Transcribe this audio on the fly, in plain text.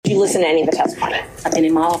you listen to any of the testimony? I've been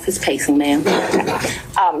in my office pacing, ma'am.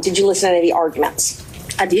 Did you listen to any of the arguments?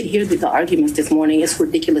 I did hear the arguments this morning. It's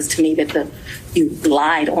ridiculous to me that you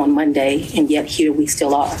lied on Monday, and yet here we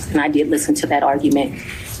still are. And I did listen to that argument.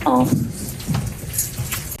 All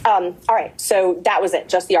right, so that was it,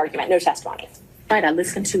 just the argument, no testimony. Right, I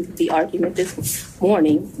listened to the argument this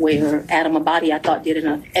morning where Adam Abadi, I thought, did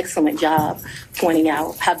an excellent job pointing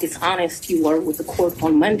out how dishonest you were with the court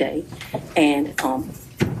on Monday. And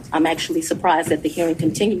I'm actually surprised that the hearing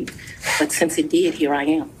continued. But since it did, here I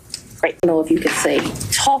am. Great. I don't know if you could say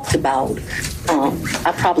talked about.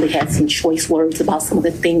 I probably had some choice words about some of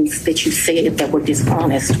the things that you said that were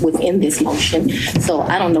dishonest within this motion. So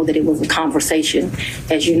I don't know that it was a conversation.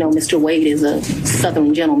 As you know, Mr. Wade is a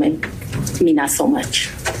Southern gentleman. Me, not so much.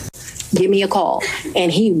 Give me a call.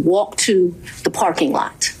 And he walked to the parking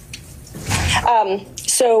lot.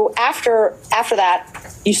 So after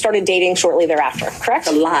that, you started dating shortly thereafter, correct?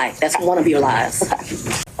 A lie. That's one of your lies. Okay.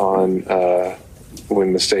 On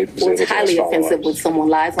when the state was able to it's highly offensive follow-ups. when someone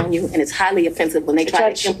lies on you, and it's highly offensive when they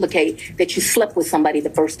try to implicate that you slept with somebody the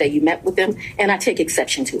first day you met with them, and I take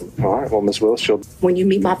exception to it. All right, well, Ms. Willis, When you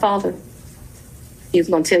meet my father, he's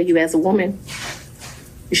going to tell you as a woman,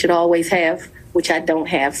 you should always have, which I don't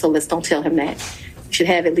have, so let's don't tell him that. You should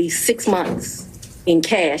have at least 6 months in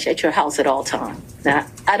cash at your house at all times. Now,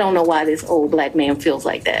 I don't know why this old black man feels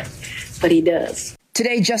like that, but he does.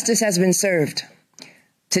 Today, justice has been served.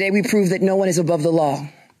 Today, we prove that no one is above the law.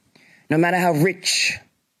 No matter how rich,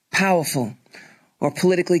 powerful, or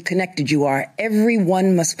politically connected you are,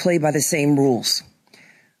 everyone must play by the same rules.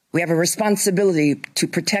 We have a responsibility to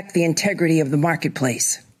protect the integrity of the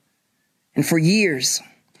marketplace. And for years,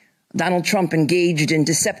 Donald Trump engaged in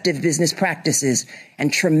deceptive business practices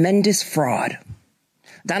and tremendous fraud.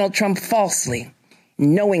 Donald Trump falsely,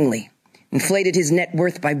 knowingly, inflated his net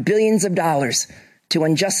worth by billions of dollars to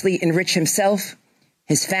unjustly enrich himself,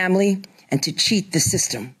 his family, and to cheat the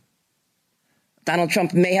system. Donald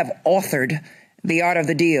Trump may have authored the art of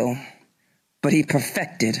the deal, but he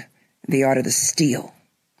perfected the art of the steal.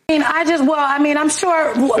 I'm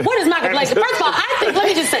sure. What is Michael Blake? First of all, let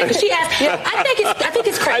me just say, because she asked, I think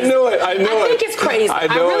it's crazy. I knew it. I think it's crazy. I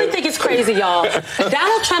really think it's crazy, y'all.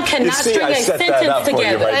 Donald Trump cannot string a sentence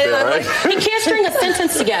together. He can't string a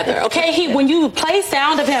sentence together, okay? When you play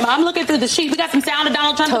sound of him, I'm looking through the sheet. We got some sound of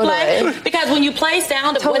Donald Trump to play. Because when you play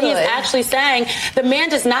sound of what he's actually saying, the man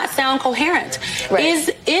does not sound coherent. Right.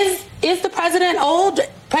 Is the president old?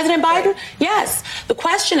 President Biden? Right. Yes. The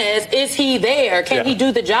question is he there? Can he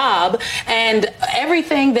do the job? And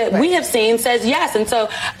everything that we have seen says yes. And so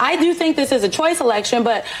I do think this is a choice election,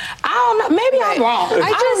 but I don't know. Maybe I'm wrong.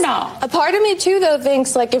 I don't know. A part of me, too, though,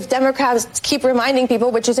 thinks, like, if Democrats keep reminding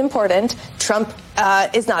people, which is important, Trump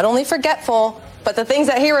is not only forgetful, but the things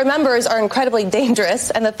that he remembers are incredibly dangerous,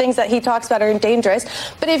 and the things that he talks about are dangerous.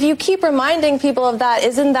 But if you keep reminding people of that,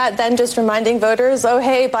 isn't that then just reminding voters, oh,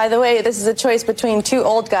 hey, by the way, this is a choice between two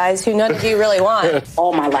old guys who none of you really want?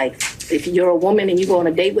 All my life. If you're a woman and you go on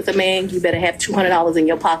a date with a man, you better have $200 in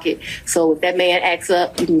your pocket. So if that man acts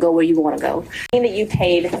up, you can go where you want to go. That you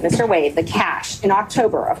paid Mr. Wade the cash in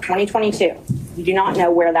October of 2022. You do not know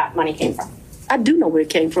where that money came from. I do know where it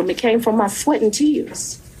came from. It came from my sweat and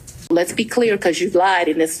tears. Let's be clear, because you lied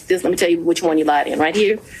in this. Let me tell you which one you lied in. Right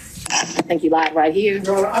here. I think you lied right here.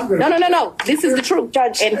 No. This is the truth,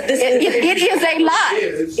 Judge. And it is a lie.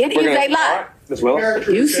 It is a lie. Ms. Willis?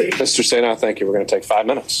 Mr. Sena, thank you. We're going to take 5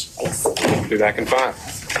 minutes. Be back in 5.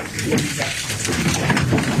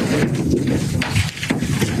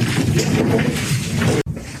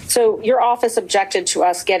 So your office objected to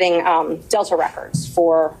us getting Delta records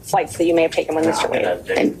for flights that you may have taken with Mr. Wade.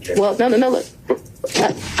 No. Look,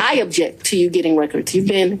 I object to you getting records. You've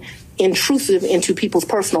been intrusive into people's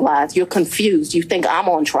personal lives. You're confused. You think I'm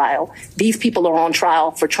on trial. These people are on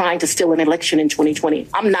trial for trying to steal an election in 2020.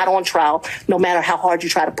 I'm not on trial, no matter how hard you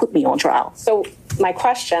try to put me on trial. So my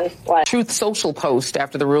question was... Truth Social post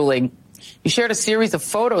after the ruling, he shared a series of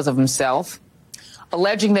photos of himself,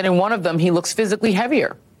 alleging that in one of them he looks physically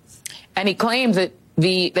heavier. And he claims that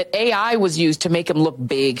that AI was used to make him look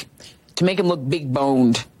big, to make him look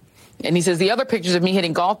big-boned. And he says the other pictures of me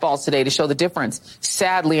hitting golf balls today to show the difference.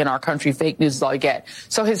 Sadly, in our country, fake news is all you get.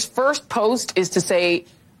 So his first post is to say,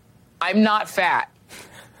 I'm not fat.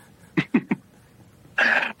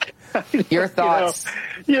 Your thoughts?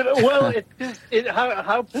 Well,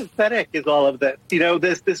 how pathetic is all of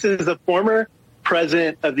this? This is a former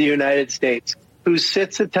president of the United States who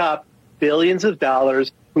sits atop billions of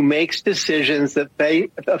dollars, who makes decisions that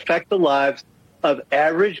affect the lives of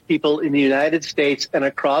average people in the United States and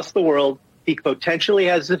across the world. He potentially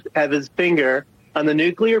has his finger on the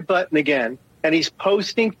nuclear button again. and he's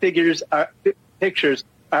posting pictures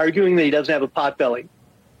arguing that he doesn't have a pot belly.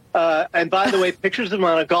 And by the way, pictures of him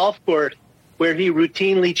on a golf course where he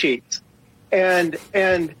routinely cheats. And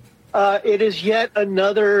it is yet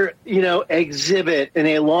another, exhibit in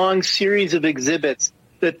a long series of exhibits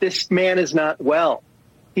that this man is not well.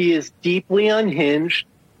 He is deeply unhinged,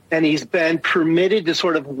 and he's been permitted to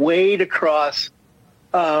sort of wade across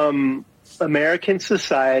American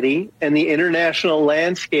society and the international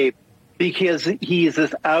landscape because he is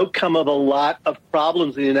this outcome of a lot of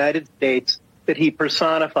problems in the United States that he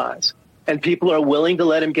personifies. And people are willing to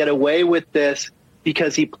let him get away with this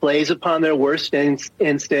because he plays upon their worst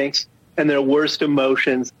instincts and their worst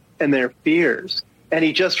emotions and their fears. And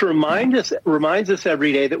he just reminds us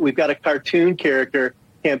every day that we've got a cartoon character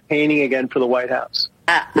campaigning again for the White House.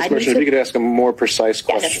 If you could ask a more precise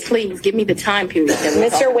question. Yes, please, give me the time period.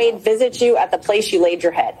 Mr. Wade visits you at the place you laid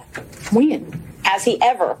your head. When? Has he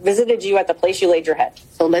ever visited you at the place you laid your head?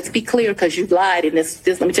 So let's be clear, because you lied in this.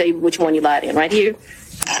 Let me tell you which one you lied in. Right here.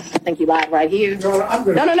 I think you lied right here.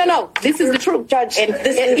 No. This is the truth, Judge. And it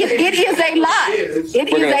is a lie. It is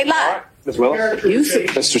a lie. Ms. Willis?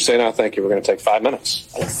 Mr. Sena, thank you. We're going to take 5 minutes.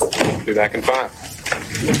 Be back in 5.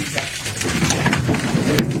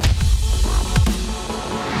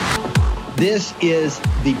 This is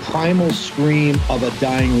the primal scream of a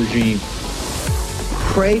dying regime.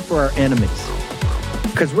 Pray for our enemies,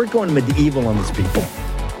 because we're going medieval on these people.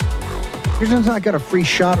 You're just not got a free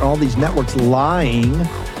shot on all these networks lying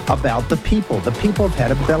about the people. The people have had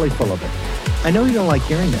a belly full of it. I know you don't like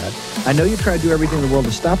hearing that. I know you try to do everything in the world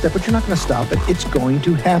to stop that, but you're not going to stop it. It's going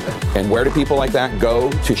to happen. And where do people like that go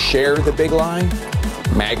to share the big lie?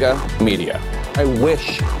 MAGA media. I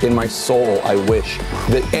wish in my soul, I wish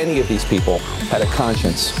that any of these people had a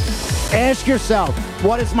conscience. Ask yourself,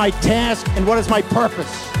 what is my task and what is my purpose?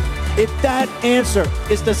 If that answer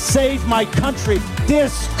is to save my country,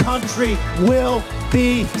 this country will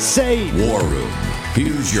be saved. War Room.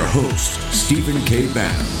 Here's your host, Stephen K.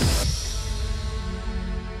 Bannon.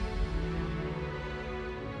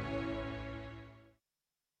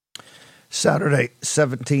 Saturday,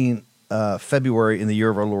 17 February in the year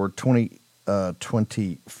of our Lord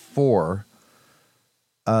 2024.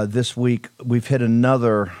 This week, we've hit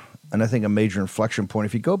another, and I think a major inflection point.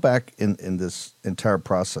 If you go back in this entire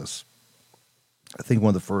process, I think one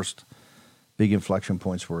of the first big inflection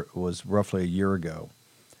points was roughly a year ago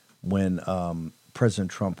when President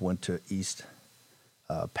Trump went to East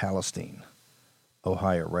Palestine,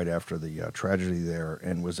 Ohio, right after the tragedy there,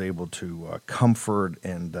 and was able to comfort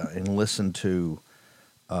and listen to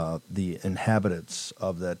the inhabitants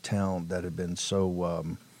of that town that had been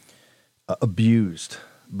so abused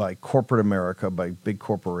by corporate America, by big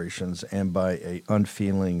corporations, and by a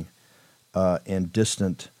unfeeling and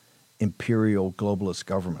distant imperial globalist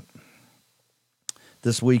government.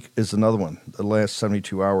 This week is another one, the last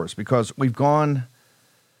 72 hours, because we've gone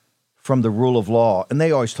from the rule of law, and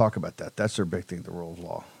they always talk about that. That's their big thing, the rule of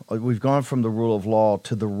law. We've gone from the rule of law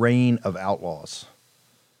to the reign of outlaws.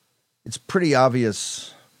 It's pretty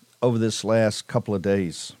obvious over this last couple of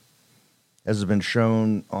days, as has been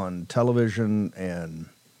shown on television and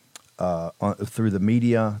through the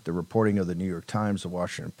media, the reporting of the New York Times, the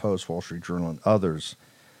Washington Post, Wall Street Journal, and others,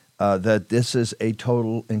 that this is a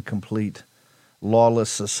total and complete lawless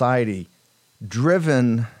society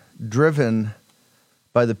driven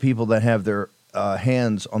by the people that have their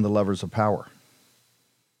hands on the levers of power.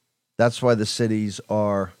 That's why the cities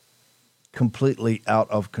are completely out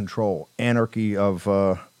of control, anarchy of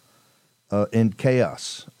and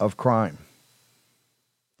chaos of crime.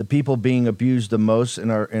 The people being abused the most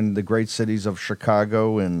in the great cities of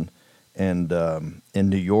Chicago and in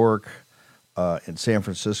New York, in San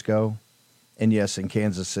Francisco, and yes, in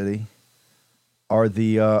Kansas City, are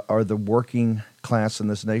the working class in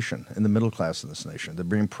this nation, and the middle class in this nation. They're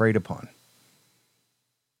being preyed upon,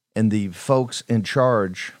 and the folks in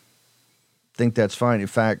charge think that's fine. In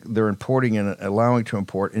fact, they're importing and allowing to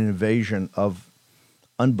import an invasion of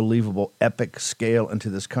unbelievable epic scale into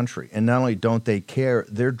this country. And not only don't they care,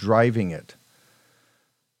 they're driving it.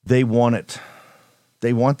 They want it.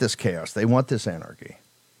 They want this chaos. They want this anarchy.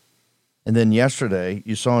 And then yesterday,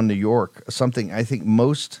 you saw in New York something I think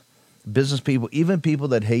most business people, even people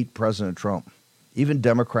that hate President Trump, even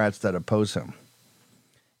Democrats that oppose him,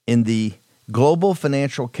 in the global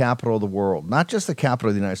financial capital of the world, not just the capital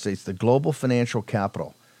of the United States, the global financial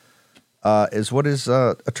capital, is what does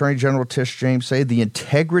Attorney General Tish James say? The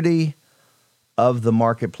integrity of the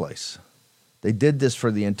marketplace. They did this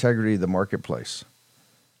for the integrity of the marketplace.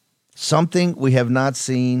 Something we have not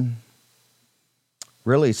seen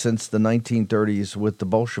really since the 1930s with the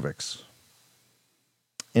Bolsheviks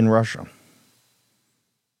in Russia.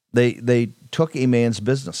 They took a man's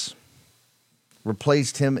business,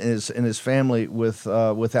 replaced him and his family with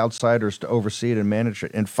outsiders to oversee it and manage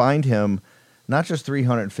it, and fined him not just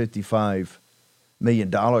 $355 million,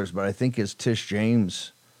 but I think as Tish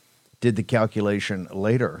James did the calculation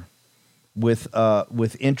later,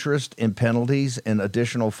 with interest and penalties and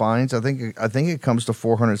additional fines, I think it comes to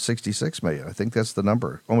 $466 million. I think that's the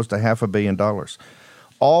number, almost $500 million,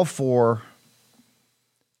 all for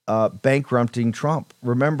bankrupting Trump.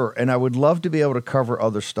 Remember, and I would love to be able to cover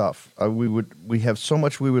other stuff. We have so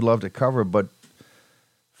much we would love to cover, but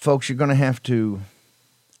folks, you're going to have to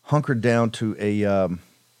hunker down to a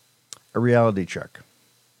reality check.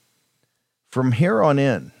 From here on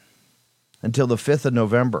in until the 5th of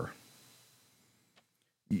November,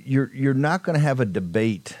 you're not going to have a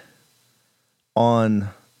debate on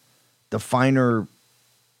the finer,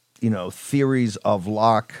 theories of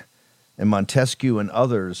Locke and Montesquieu and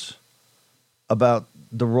others about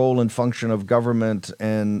the role and function of government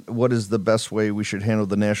and what is the best way we should handle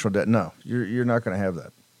the national debt. No, you're not going to have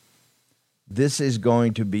that. This is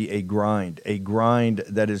going to be a grind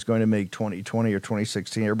that is going to make 2020 or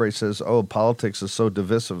 2016. Everybody says, oh, politics is so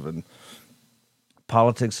divisive and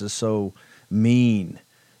politics is so mean,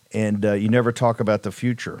 and you never talk about the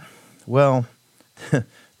future. Well,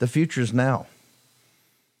 the future's now.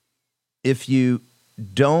 If you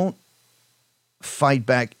don't fight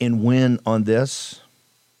back and win on this,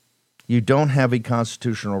 you don't have a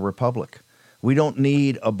constitutional republic. We don't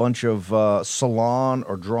need a bunch of salon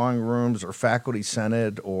or drawing rooms or faculty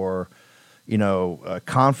senate or,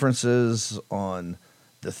 conferences on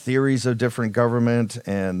the theories of different government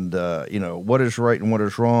and, what is right and what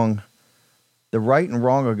is wrong. The right and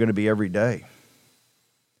wrong are going to be every day.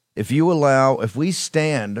 If we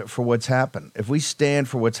stand for what's happened, if we stand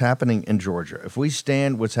for what's happening in Georgia, if we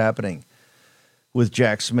stand what's happening with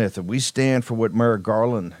Jack Smith, if we stand for what Merrick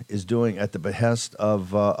Garland is doing at the behest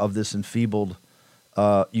of this enfeebled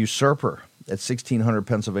usurper at 1600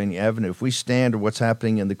 Pennsylvania Avenue, if we stand for what's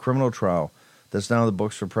happening in the criminal trial that's now in the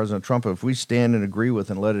books for President Trump, if we stand and agree with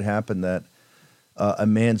and let it happen that a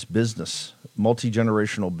man's business,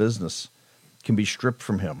 multi-generational business, can be stripped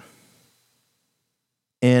from him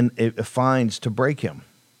and it fines to break him.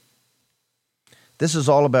 This is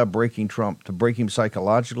all about breaking Trump, to break him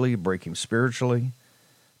psychologically, break him spiritually,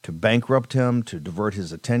 to bankrupt him, to divert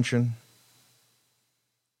his attention.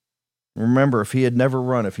 Remember, if he had never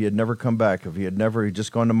run, if he had never come back, if he had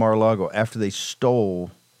just gone to Mar-a-Lago after they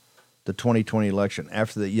stole the 2020 election,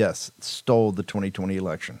 stole the 2020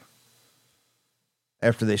 election.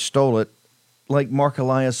 After they stole it, like Mark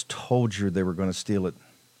Elias told you they were going to steal it.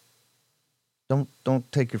 Don't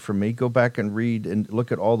take it from me. Go back and read and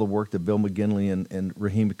look at all the work that Bill McGinley and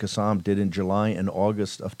Raheem Kassam did in July and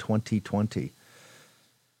August of 2020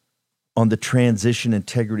 on the Transition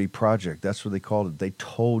Integrity Project. That's what they called it. They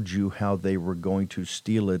told you how they were going to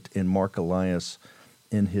steal it, and Mark Elias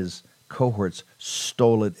and his cohorts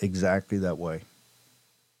stole it exactly that way.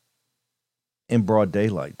 In broad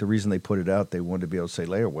daylight. The reason they put it out, they wanted to be able to say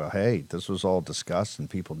later, well, hey, this was all discussed and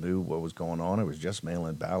people knew what was going on. It was just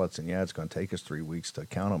mail-in ballots, and it's going to take us 3 weeks to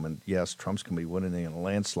count them. And yes, Trump's going to be winning in a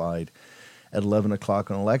landslide at 11 o'clock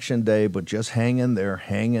on Election Day, but just hang in there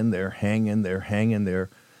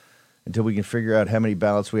until we can figure out how many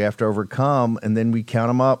ballots we have to overcome, and then we count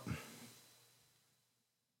them up.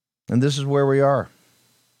 And this is where we are.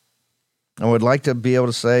 I would like to be able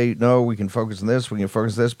to say, no, we can focus on this,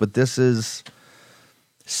 but this is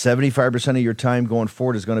 75% of your time going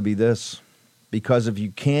forward is going to be this. Because if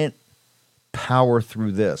you can't power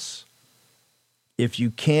through this, if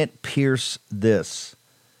you can't pierce this,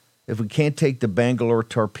 if we can't take the Bangalore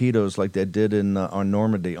torpedoes like they did on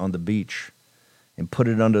Normandy on the beach and put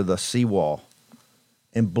it under the seawall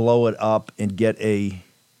and blow it up and get a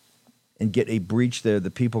breach there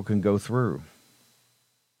that people can go through,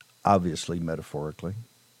 obviously metaphorically,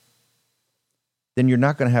 then you're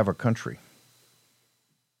not going to have a country.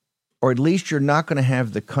 Or at least you're not going to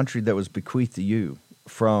have the country that was bequeathed to you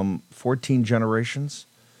from 14 generations,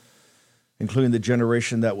 including the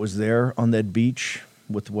generation that was there on that beach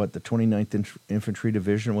with the 29th Infantry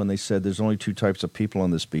Division, when they said there's only 2 types of people on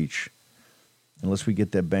this beach. Unless we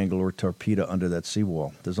get that Bangalore torpedo under that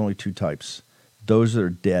seawall, there's only 2 types. Those that are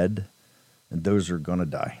dead and those that are going to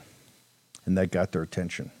die. And that got their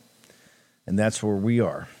attention. And that's where we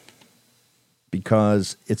are.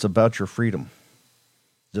 Because it's about your freedom.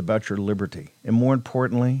 It's about your liberty. And more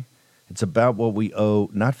importantly, it's about what we owe,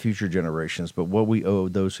 not future generations, but what we owe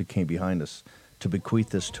those who came behind us to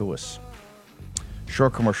bequeath this to us.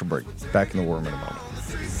 Short commercial break. Back in the War Room in a moment.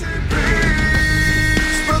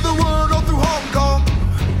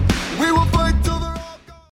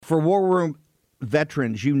 For War Room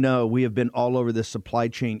veterans, you know we have been all over this supply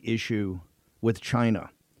chain issue with China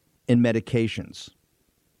and medications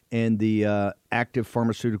and the active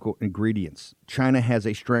pharmaceutical ingredients. China has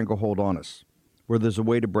a stranglehold on us where there's a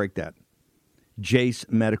way to break that.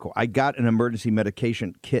 Jace Medical. I got an emergency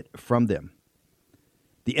medication kit from them.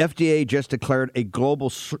 The FDA just declared a global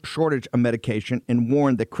shortage of medication and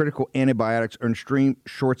warned that critical antibiotics are in extreme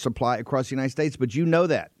short supply across the United States. But you know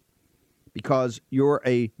that because you're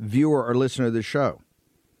a viewer or listener to the show.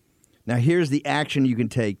 Now, here's the action you can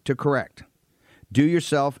take to correct. Do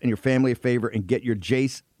yourself and your family a favor and get your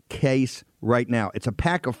Jace case right now. It's a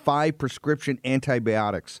pack of 5 prescription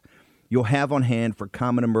antibiotics you'll have on hand for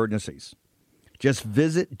common emergencies. Just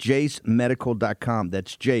visit jacemedical.com.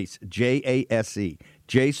 That's Jace, J-A-S-E,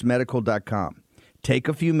 jacemedical.com. Take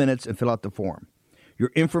a few minutes and fill out the form.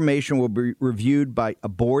 Your information will be reviewed by a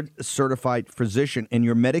board-certified physician, and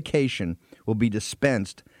your medication will be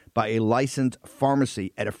dispensed by a licensed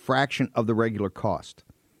pharmacy at a fraction of the regular cost.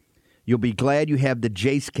 You'll be glad you have the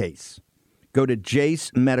Jace case. Go to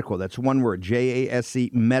Jace Medical, that's one word, J-A-S-E,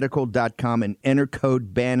 medical.com, and enter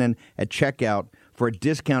code Bannon at checkout for a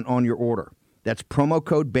discount on your order. That's promo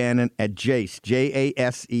code Bannon at Jace,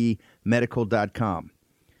 J-A-S-E, medical.com.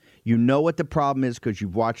 You know what the problem is because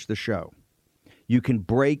you've watched the show. You can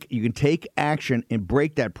take action and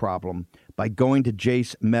break that problem by going to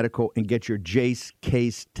Jace Medical and get your Jace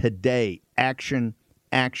case today. Action,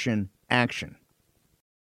 action, action.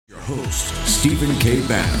 Your host, Stephen K.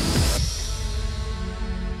 Bannon.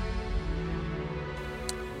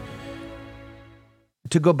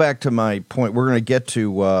 To go back to my point, we're going to get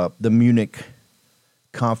to the Munich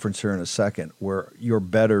conference here in a second, where your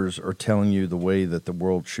betters are telling you the way that the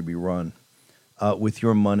world should be run with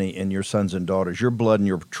your money and your sons and daughters, your blood and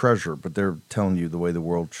your treasure, but they're telling you the way the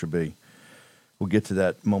world should be. We'll get to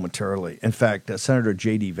that momentarily. In fact, Senator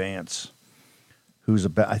J.D. Vance, who's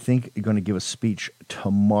I think going to give a speech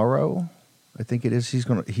tomorrow, I think it is. He's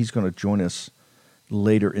going to join us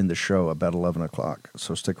later in the show about 11 o'clock.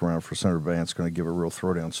 So stick around for Senator Vance. Going to give a real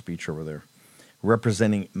throwdown speech over there,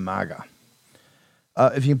 representing MAGA.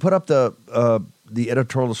 If you can put up the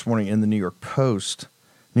editorial this morning in the New York Post,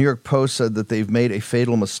 New York Post said that they've made a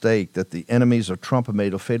fatal mistake, that the enemies of Trump have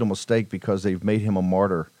made a fatal mistake because they've made him a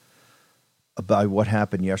martyr by what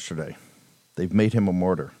happened yesterday. They've made him a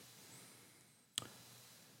martyr.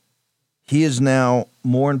 He is now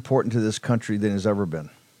more important to this country than he's ever been.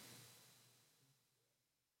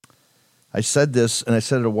 I said this, and I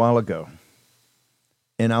said it a while ago,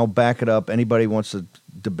 and I'll back it up. Anybody wants to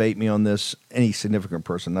debate me on this, any significant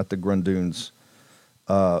person, not the Grundoons,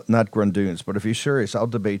 but if you're serious, I'll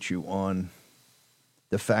debate you on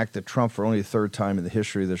the fact that Trump, for only the third time in the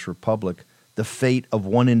history of this republic, the fate of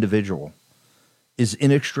one individual is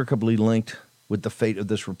inextricably linked with the fate of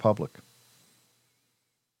this republic.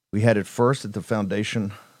 We had it first at the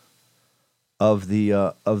foundation of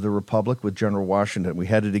the republic with General Washington. We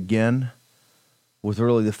had it again with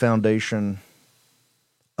really the foundation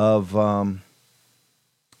of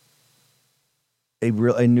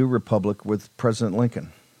a new republic with President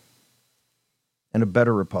Lincoln, and a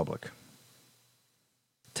better republic,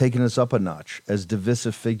 taking us up a notch, as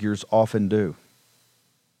divisive figures often do,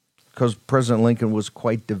 because President Lincoln was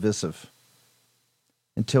quite divisive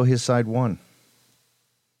until his side won.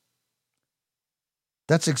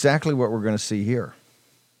 That's exactly what we're going to see here.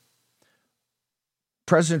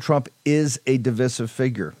 President Trump is a divisive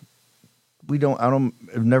figure. I've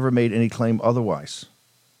never made any claim otherwise,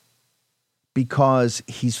 because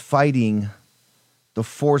he's fighting the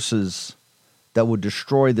forces that would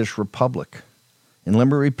destroy this republic. And let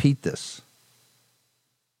me repeat this.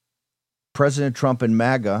 President Trump and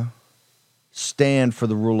MAGA stand for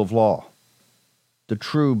the rule of law, the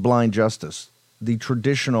true blind justice, the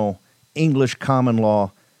traditional English common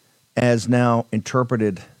law as now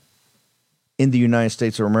interpreted in the United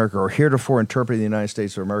States of America, or heretofore interpreted in the United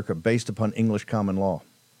States of America based upon English common law,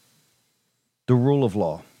 the rule of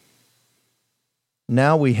law.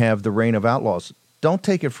 Now we have the reign of outlaws. Don't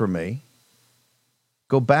take it from me.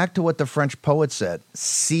 Go back to what the French poet said.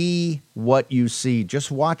 See what you see. Just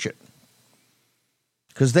watch it.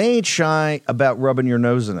 Because they ain't shy about rubbing your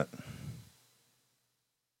nose in it.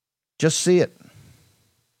 Just see it.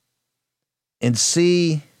 And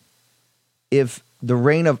see if the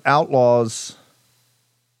reign of outlaws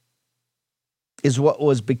is what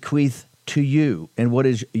was bequeathed to you, and what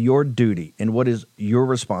is your duty, and what is your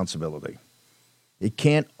responsibility. It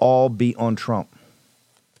can't all be on Trump.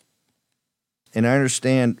 And I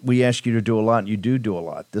understand we ask you to do a lot, and you do a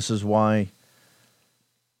lot. This is why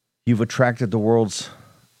you've attracted the world's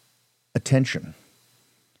attention.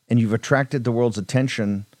 And you've attracted the world's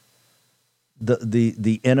attention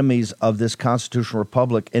the enemies of this constitutional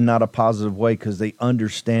republic in not a positive way, because they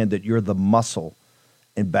understand that you're the muscle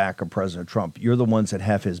in back of President Trump. You're the ones that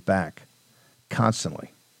have his back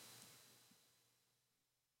constantly.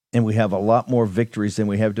 And we have a lot more victories than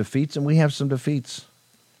we have defeats, and we have some defeats.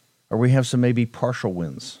 Or we have some maybe partial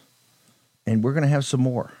wins. And we're going to have some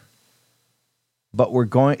more. But we're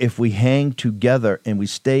going, if we hang together and we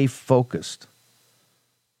stay focused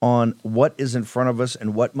on what is in front of us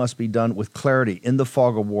and what must be done with clarity, in the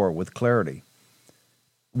fog of war, with clarity,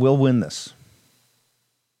 we'll win this.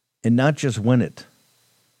 And not just win it.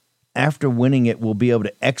 After winning it, we'll be able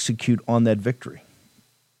to execute on that victory.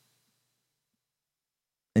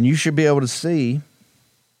 And you should be able to see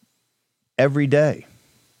every day,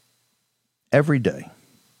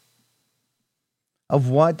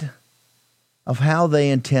 of how they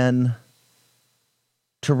intend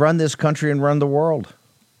to run this country and run the world.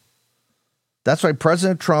 That's why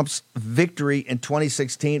President Trump's victory in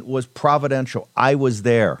 2016 was providential. I was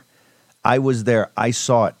there. I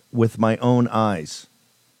saw it with my own eyes.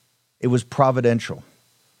 It was providential.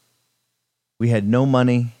 We had no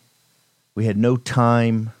money. We had no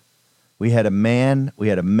time. We had a man. We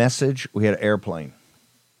had a message. We had an airplane.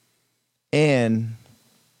 And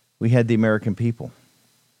we had the American people.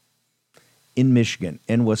 In Michigan,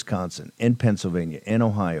 in Wisconsin, in Pennsylvania, in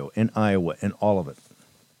Ohio, in Iowa, in all of it.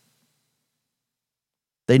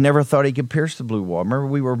 They never thought he could pierce the blue wall. Remember,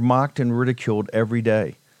 we were mocked and ridiculed every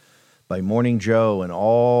day by Morning Joe and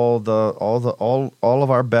all of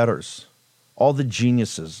our betters, all the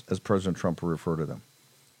geniuses, as President Trump would refer to them.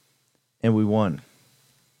 And we won.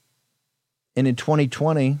 And in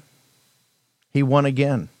 2020, he won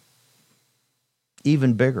again.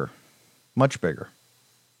 Even bigger, much bigger.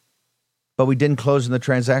 But we didn't close in the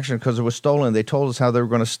transaction because it was stolen. They told us how they were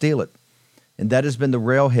going to steal it. And that has been the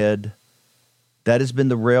railhead. That has been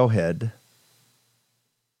the railhead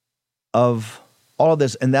of all of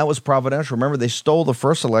this. And that was providential. Remember, they stole the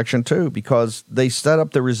first election too, because they set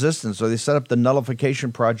up the resistance, or they set up the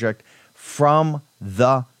nullification project from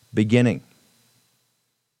the beginning.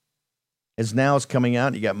 As now it's coming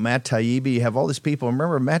out, you got Matt Taibbi, you have all these people.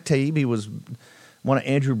 Remember, Matt Taibbi was one of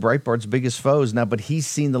Andrew Breitbart's biggest foes now, but he's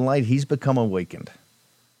seen the light. He's become awakened.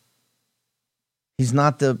 He's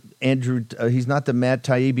not the Matt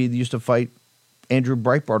Taibbi that used to fight Andrew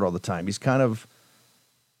Breitbart all the time. He's kind of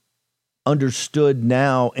understood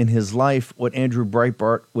now in his life what Andrew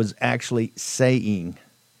Breitbart was actually saying.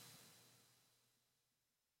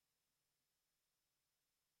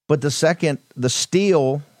 But the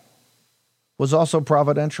steal was also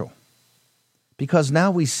providential, because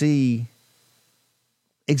now we see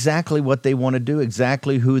exactly what they want to do,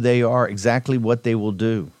 exactly who they are, exactly what they will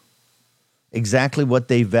do, exactly what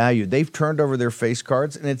they value. They've turned over their face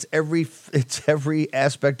cards, and it's every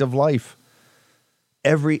aspect of life.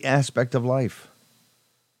 Every aspect of life.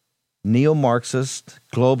 Neo-Marxist,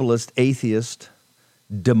 globalist, atheist,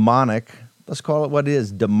 demonic. Let's call it what it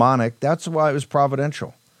is, demonic. That's why it was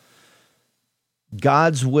providential.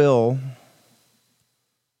 God's will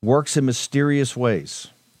works in mysterious ways.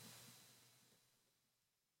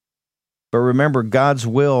 But remember, God's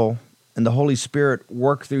will and the Holy Spirit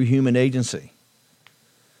work through human agency.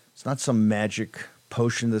 It's not some magic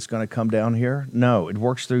potion that's going to come down here. No, it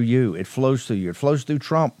works through you. It flows through you. It flows through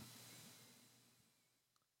Trump.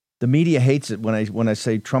 The media hates it when I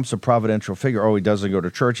say Trump's a providential figure. Oh, he doesn't go to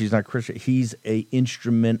church. He's not Christian. He's an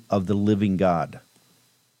instrument of the living God.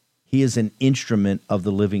 He is an instrument of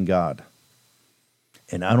the living God.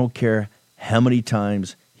 And I don't care how many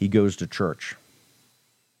times he goes to church.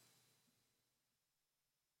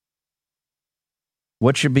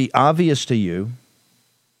 What should be obvious to you,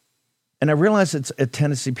 and I realize it's a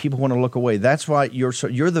tendency people want to look away. That's why you're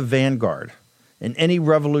the vanguard. In any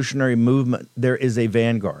revolutionary movement, there is a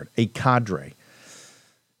vanguard, a cadre.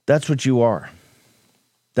 That's what you are.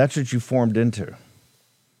 That's what you formed into.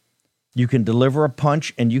 You can deliver a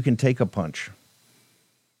punch and you can take a punch.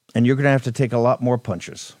 And you're going to have to take a lot more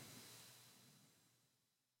punches.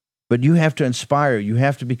 But you have to inspire. You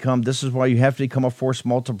have to become, this is why you have to become a force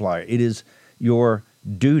multiplier. It is your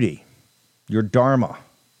duty, your dharma,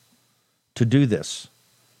 to do this.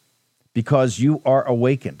 Because you are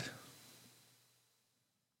awakened.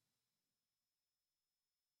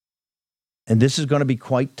 And this is going to be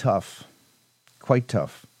quite tough. Quite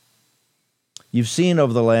tough. You've seen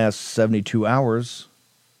over the last 72 hours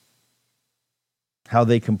how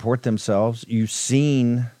they comport themselves. You've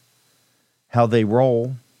seen how they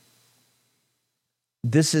roll.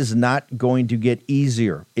 This is not going to get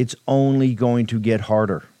easier. It's only going to get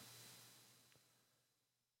harder.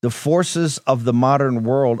 The forces of the modern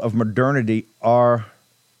world of modernity are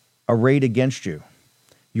arrayed against you,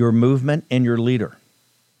 your movement and your leader.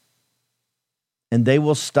 And they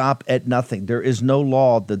will stop at nothing. There is no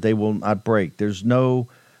law that they will not break. There's no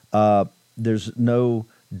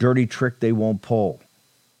dirty trick they won't pull.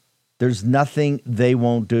 There's nothing they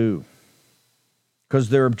won't do. Because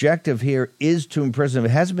their objective here is to imprison him.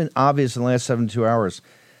 It hasn't been obvious in the last 72 hours.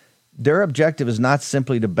 Their objective is not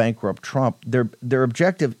simply to bankrupt Trump. Their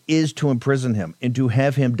objective is to imprison him and to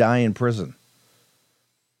have him die in prison,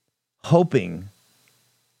 hoping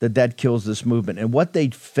that kills this movement. And what they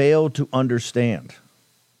fail to understand,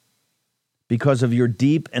 because of your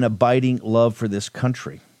deep and abiding love for this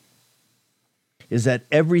country, is that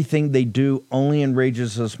everything they do only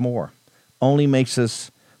enrages us more, only makes us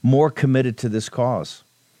more committed to this cause,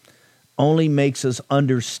 only makes us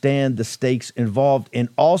understand the stakes involved, and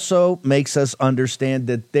also makes us understand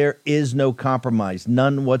that there is no compromise,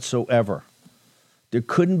 none whatsoever. There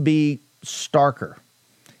couldn't be starker.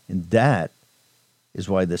 And that is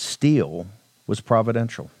why the steal was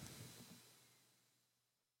providential.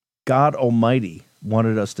 God Almighty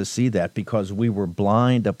wanted us to see that because we were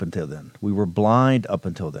blind up until then.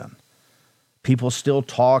 People still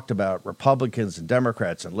talked about Republicans and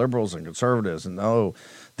Democrats and liberals and conservatives and, oh,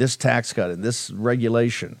 this tax cut and this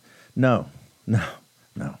regulation. No.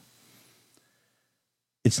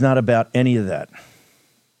 It's not about any of that,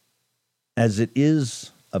 as it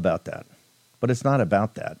is about that. But it's not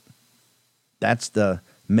about that. That's the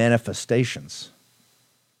manifestations.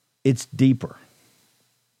 It's deeper.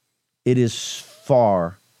 It is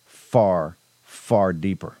far, far, far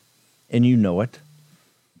deeper. And you know it.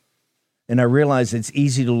 And I realize it's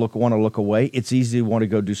easy to want to look away. It's easy to want to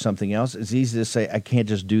go do something else. It's easy to say, I can't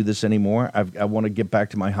just do this anymore. I want to get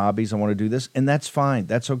back to my hobbies. I want to do this. And that's fine.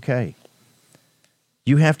 That's okay.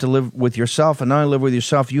 You have to live with yourself. And not only live with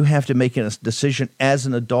yourself, you have to make a decision as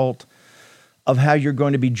an adult of how you're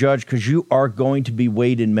going to be judged, because you are going to be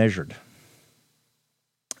weighed and measured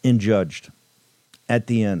and judged at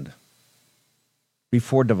the end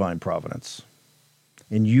before divine providence.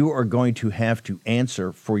 And you are going to have to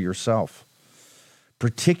answer for yourself,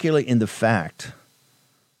 particularly in the fact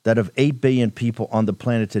that of 8 billion people on the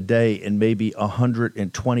planet today and maybe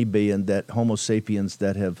 120 billion that Homo sapiens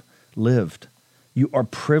that have lived, you are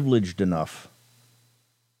privileged enough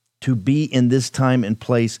to be in this time and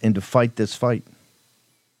place and to fight this fight.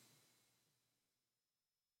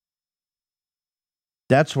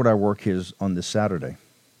 That's what our work is on this Saturday.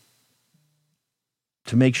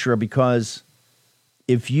 To make sure, because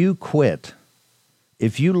if you quit,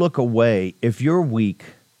 if you look away, if you're weak,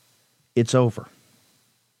 it's over.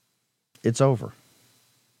 It's over.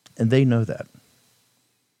 And they know that.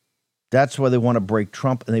 That's why they want to break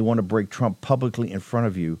Trump, and they want to break Trump publicly in front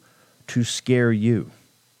of you to scare you,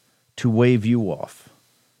 to wave you off,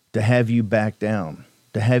 to have you back down,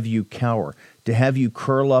 to have you cower, to have you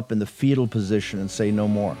curl up in the fetal position and say no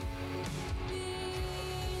more.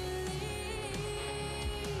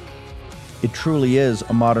 It truly is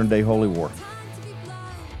a modern-day holy war.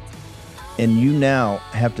 And you now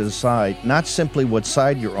have to decide not simply what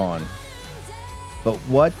side you're on, but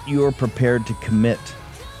what you're prepared to commit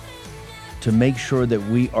to make sure that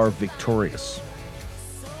we are victorious.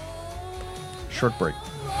 Short break.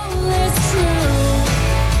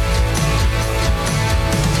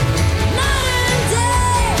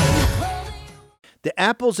 The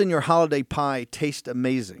apples in your holiday pie taste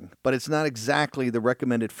amazing, but it's not exactly the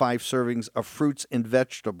recommended 5 servings of fruits and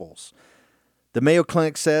vegetables. The Mayo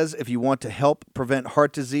Clinic says if you want to help prevent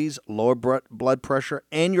heart disease, lower blood pressure,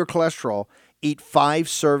 and your cholesterol, eat 5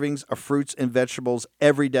 servings of fruits and vegetables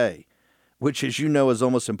every day, which, as you know, is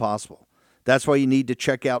almost impossible. That's why you need to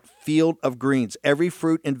check out Field of Greens. Every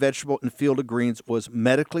fruit and vegetable in Field of Greens was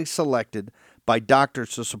medically selected by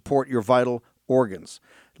doctors to support your vital organs,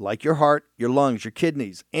 like your heart, your lungs, your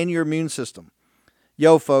kidneys, and your immune system.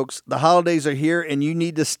 Yo, folks, the holidays are here and you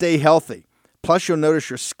need to stay healthy. Plus, you'll notice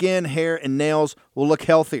your skin, hair, and nails will look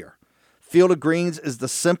healthier. Field of Greens is the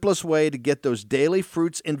simplest way to get those daily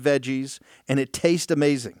fruits and veggies, and it tastes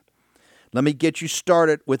amazing. Let me get you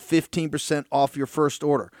started with 15% off your first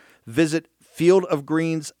order. Visit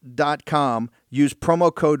fieldofgreens.com. Use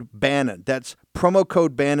promo code Bannon. That's promo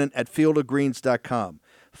code Bannon at fieldofgreens.com.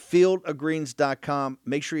 Fieldofgreens.com.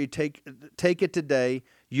 Make sure you take it today.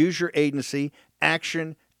 Use your agency.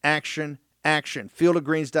 Action, action, action.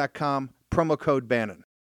 Fieldofgreens.com. Promo code Bannon.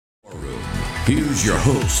 Here's your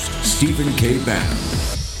host, Stephen K. Bannon.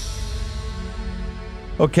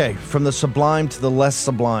 Okay, from the sublime to the less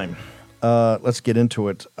sublime. Let's get into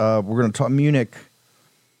it. We're going to talk Munich.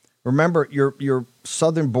 Remember, your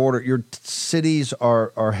southern border, your cities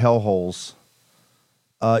are hellholes.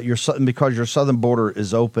 because your southern border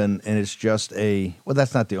is open, and it's just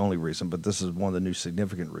that's not the only reason, but this is one of the new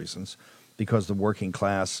significant reasons, because the working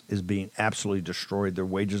class is being absolutely destroyed. Their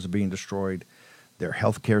wages are being destroyed. Their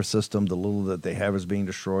healthcare system, the little that they have, is being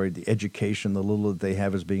destroyed. The education, the little that they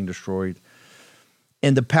have, is being destroyed.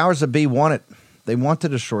 And the powers that be want it. They want to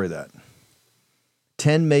destroy that.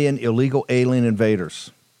 10 million illegal alien invaders.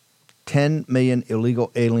 10 million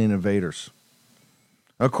illegal alien invaders.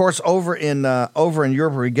 Of course, over in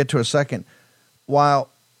Europe, where we get to a second, while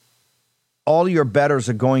all your betters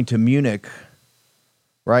are going to Munich,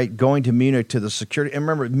 right? Going to Munich to the security. And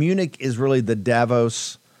remember, Munich is really the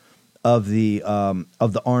Davos of the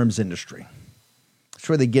arms industry. It's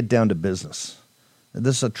where they get down to business.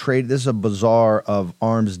 This is a trade. This is a bazaar of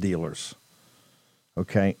arms dealers.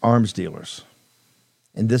 Okay, arms dealers,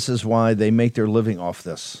 and this is why they make their living off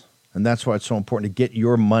this. And that's why it's so important to get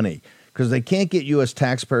your money, because they can't get U.S.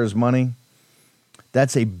 taxpayers' money.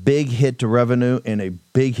 That's a big hit to revenue and a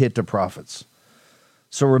big hit to profits.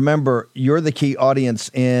 So remember, you're the key audience,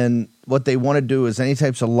 and what they want to do is any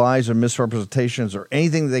types of lies or misrepresentations or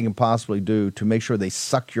anything that they can possibly do to make sure they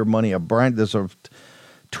suck your money up. Brian, there's a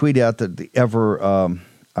tweet out that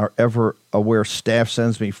our ever-aware staff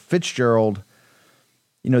sends me. Fitzgerald,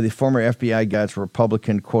 the former FBI guy's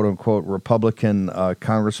Republican, quote-unquote, Republican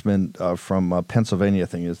congressman from Pennsylvania, I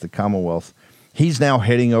think is the Commonwealth. He's now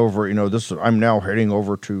heading over, I'm now heading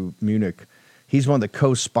over to Munich. He's one of the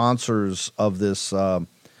co-sponsors of this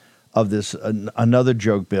another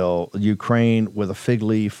joke bill, Ukraine with a fig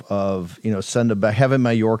leaf of, send them back, having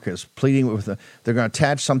Mayorkas, pleading with they're going to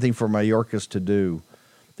attach something for Mayorkas to do,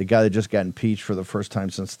 the guy that just got impeached for the first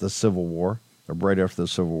time since the Civil War, or right after the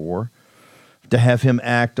Civil War, to have him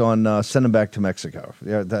act on send him back to Mexico.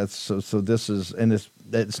 Yeah, that's so this is, and it's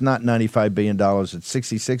not $95 billion, it's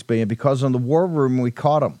 $66 billion, because on the war room we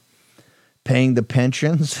caught him paying the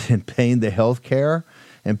pensions and paying the health care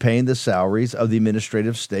and paying the salaries of the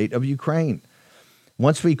administrative state of Ukraine.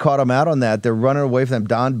 Once we caught them out on that, they're running away from them.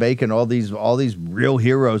 Don Bacon, all these real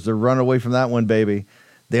heroes, they're running away from that one, baby.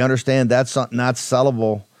 They understand that's not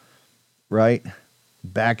sellable, right?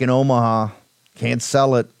 Back in Omaha, can't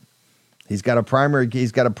sell it. He's got a primary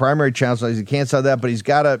challenge. He can't sell that, but he's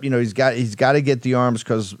got to get the arms,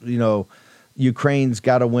 because Ukraine's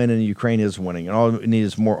got to win, and Ukraine is winning, and all we need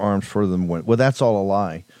is more arms for them to win. Well, that's all a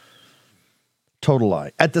lie. Total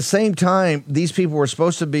lie. At the same time, these people were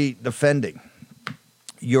supposed to be defending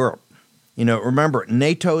Europe. Remember,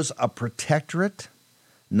 NATO's a protectorate,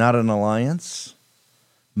 not an alliance.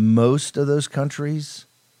 Most of those countries,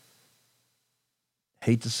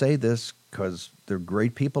 hate to say this because they're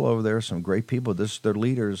great people over there, some great people, they're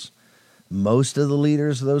leaders. Most of the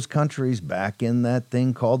leaders of those countries back in that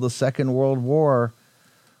thing called the Second World War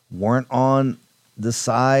weren't on the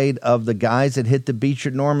side of the guys that hit the beach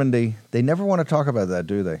at Normandy. They never want to talk about that,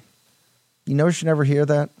 do they? You never hear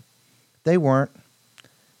that? They weren't.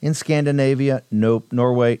 In Scandinavia, nope.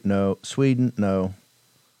 Norway, no. Sweden, no.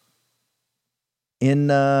 In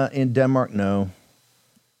Denmark, no.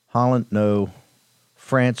 Holland, no.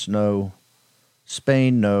 France, no.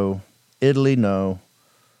 Spain, no. Italy, no.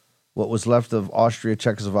 What was left of Austria,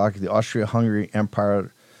 Czechoslovakia, the Austria-Hungary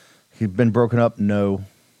Empire, had been broken up? No.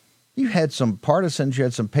 You had some partisans, you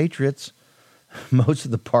had some patriots. Most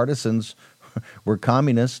of the partisans were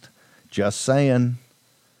communist. Just saying.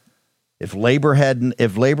 If Labor hadn't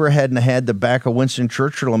had the back of Winston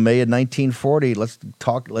Churchill in May of 1940,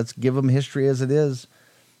 let's give them history as it is.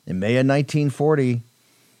 In May of 1940,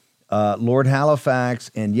 Lord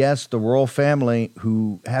Halifax and, yes, the royal family,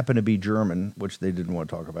 who happened to be German, which they didn't want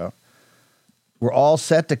to talk about, were all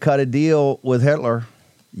set to cut a deal with Hitler.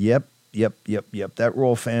 Yep. That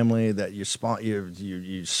royal family that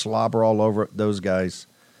you slobber all over, those guys.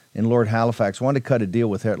 And Lord Halifax wanted to cut a deal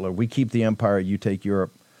with Hitler. We keep the empire, you take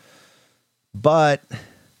Europe. But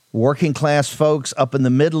working class folks up in the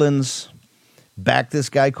Midlands backed this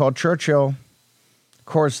guy called Churchill. Of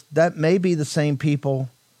course, that may be the same people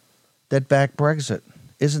that backed Brexit.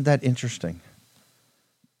 Isn't that interesting?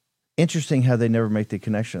 Interesting how they never make the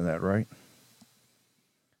connection to that, right?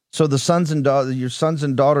 So the your sons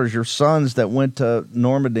that went to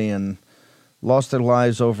Normandy and lost their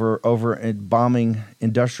lives over bombing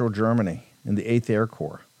industrial Germany in the 8th Air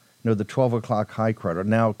Corps. The 12 o'clock high crowd are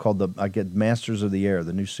now called Masters of the Air,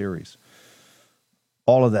 the new series.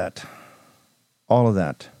 All of that. Weren't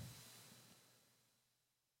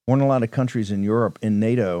a lot of countries in Europe, in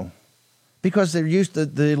NATO, because they're used to,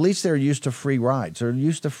 the elites there are used to free rides. They're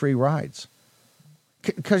used to free rides.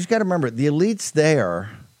 Because you got to remember, the elites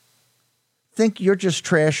there think you're just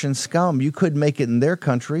trash and scum. You couldn't make it in their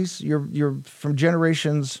countries. You're from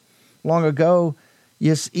generations long ago.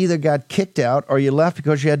 you either got kicked out or you left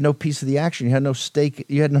because you had no piece of the action. You had no stake.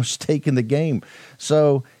 You had no stake in the game.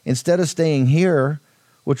 So instead of staying here,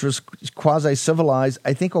 which was quasi-civilized,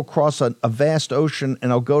 I think I'll cross a vast ocean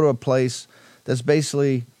and I'll go to a place that's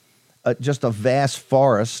basically just a vast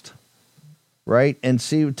forest, right? And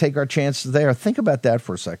take our chances there. Think about that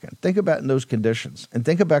for a second. Think about in those conditions. And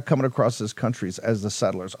think about coming across these countries as the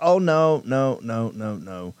settlers. Oh,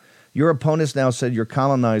 no. Your opponents now said you're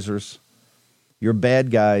colonizers. You're bad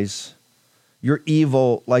guys. You're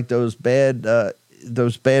evil like those bad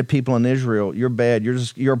people in Israel. You're bad.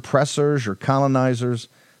 You're oppressors. You're colonizers.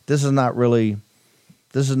 This is not really.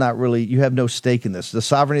 You have no stake in this. The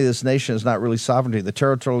sovereignty of this nation is not really sovereignty. The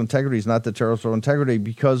territorial integrity is not the territorial integrity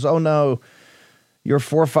because, oh no, your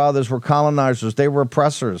forefathers were colonizers. They were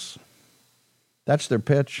oppressors. That's their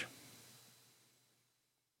pitch.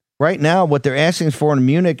 Right now, what they're asking for in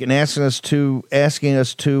Munich and asking us to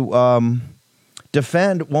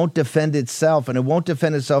defend won't defend itself, and it won't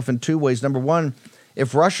defend itself in two ways. Number one,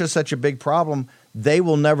 if Russia is such a big problem, they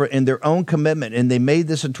will never, in their own commitment, and they made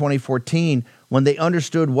this in 2014, when they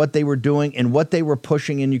understood what they were doing and what they were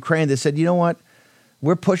pushing in Ukraine, they said, you know what?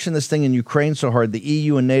 We're pushing this thing in Ukraine so hard, the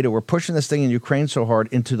EU and NATO, we're pushing this thing in Ukraine so hard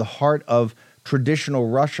into the heart of traditional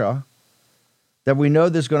Russia that we know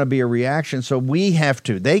there's going to be a reaction. So we have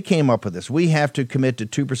to, they came up with this, we have to commit to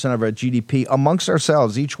 2% of our GDP amongst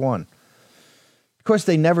ourselves, each one. Of course,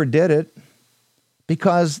 they never did it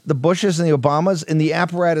because the Bushes and the Obamas and the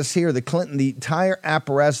apparatus here, the Clinton, the entire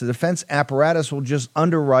apparatus, the defense apparatus will just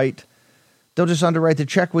underwrite. They'll just underwrite the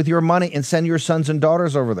check with your money and send your sons and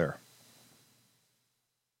daughters over there,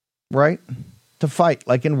 right? To fight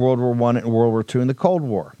like in World War I and World War II and the Cold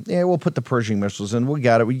War. Yeah, we'll put the Pershing missiles in. We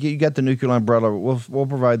got it. You got the nuclear umbrella. We'll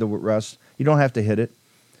provide the rest. You don't have to hit it.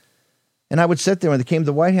 And I would sit there when they came to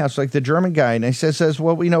the White House, like the German guy, and he says,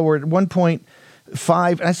 well, we're at 1.5.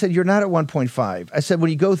 And I said, you're not at 1.5. I said, when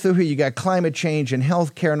you go through here, you got climate change and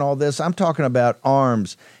healthcare and all this. I'm talking about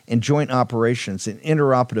arms and joint operations and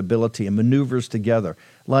interoperability and maneuvers together.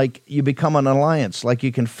 Like you become an alliance, like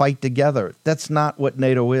you can fight together. That's not what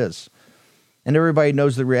NATO is. And everybody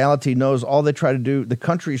knows the reality, knows all they try to do, the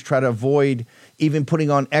countries try to avoid even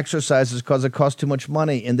putting on exercises because it costs too much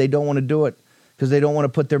money, and they don't want to do it because they don't want to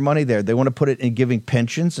put their money there. They want to put it in giving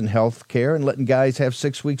pensions and health care and letting guys have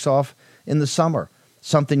 6 weeks off in the summer,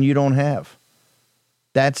 something you don't have.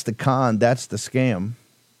 That's the con. That's the scam.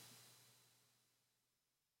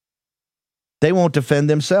 They won't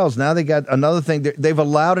defend themselves. Now they got another thing. They've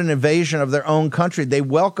allowed an invasion of their own country. The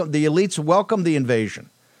elites welcome the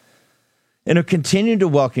invasion and are continuing to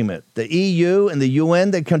welcome it. The EU and the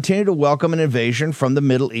UN, they continue to welcome an invasion from the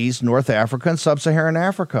Middle East, North Africa, and Sub-Saharan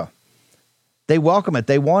Africa. They welcome it.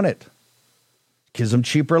 They want it. Gives them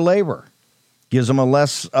cheaper labor. Gives them a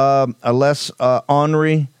less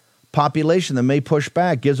ornery population that may push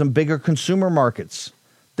back. Gives them bigger consumer markets.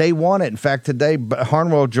 They want it. In fact, today,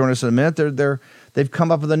 Harnwell will join us in a minute. They've come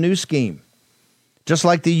up with a new scheme. Just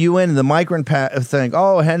like the UN and the migrant thing.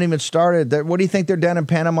 Oh, it hadn't even started. What do you think they're down in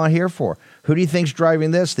Panama here for? Who do you think's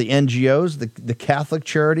driving this? The NGOs, the Catholic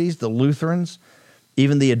charities, the Lutherans,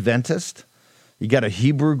 even the Adventists. You got a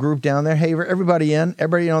Hebrew group down there. Hey, everybody in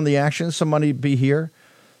on the action. Somebody be here.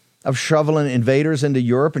 Of shoveling invaders into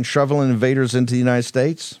Europe and shoveling invaders into the United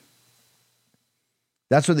States.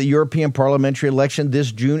 That's what the European parliamentary election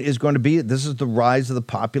this June is going to be. This is the rise of the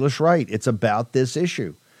populist right. It's about this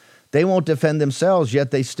issue. They won't defend themselves,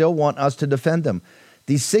 yet they still want us to defend them.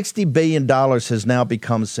 The $60 billion has now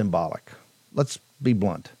become symbolic. Let's be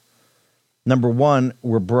blunt. Number one,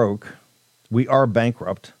 we're broke. We are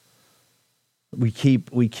bankrupt. We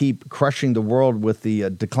keep crushing the world with the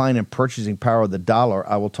decline in purchasing power of the dollar.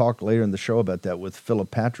 I will talk later in the show about that with Philip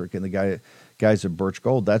Patrick and the guys at Birch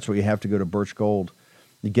Gold. That's where you have to go to Birch Gold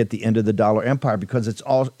to get the end of the dollar empire because it's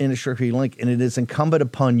all inextricably linked. And it is incumbent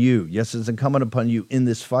upon you, yes, it's incumbent upon you in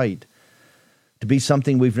this fight to be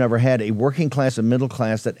something we've never had, a working class and middle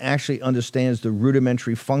class that actually understands the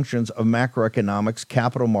rudimentary functions of macroeconomics,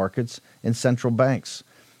 capital markets, and central banks.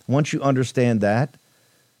 Once you understand that,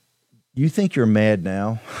 you think you're mad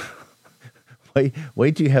now.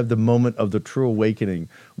 Wait till you have the moment of the true awakening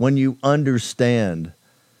when you understand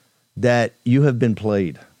that you have been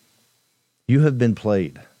played. You have been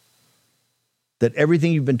played. That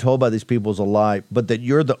everything you've been told by these people is a lie, but that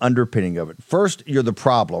you're the underpinning of it. First, you're the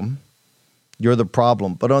problem. You're the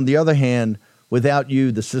problem. But on the other hand, without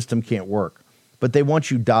you, the system can't work. But they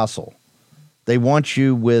want you docile. They want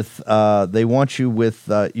you with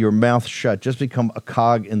your mouth shut. Just become a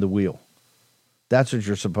cog in the wheel. That's what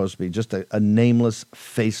you're supposed to be. Just a nameless,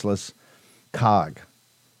 faceless cog.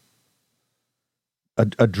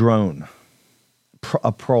 A drone.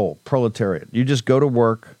 proletariat. You just go to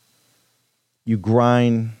work, you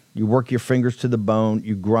grind, you work your fingers to the bone,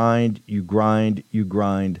 you grind, you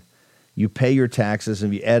pay your taxes,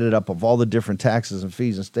 and you add it up of all the different taxes and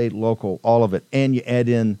fees and state, local, all of it, and you add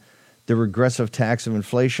in the regressive tax of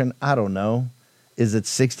inflation. I don't know. Is it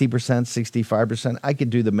 60%, 65%? I could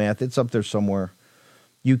do the math. It's up there somewhere.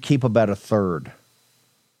 You keep about a third.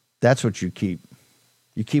 That's what you keep.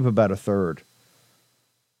 You keep about a third.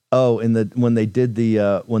 Oh, and when they bailed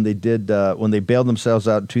themselves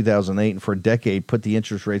out in 2008 and for a decade put the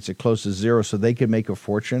interest rates at close to zero so they could make a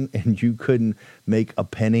fortune and you couldn't make a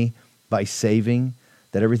penny by saving,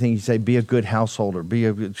 that everything you say, be a good householder,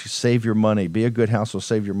 save your money, be a good household,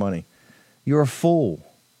 save your money. You're a fool.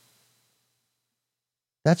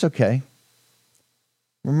 That's okay.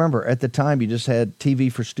 Remember, at the time, you just had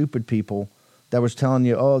TV for stupid people that was telling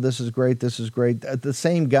you, oh, this is great, this is great. The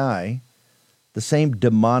same guy, the same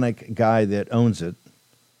demonic guy that owns it,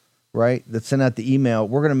 right, that sent out the email,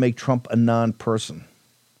 we're going to make Trump a non-person.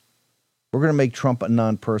 We're going to make Trump a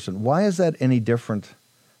non-person. Why is that any different?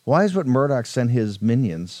 Why is what Murdoch sent his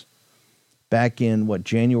minions back in,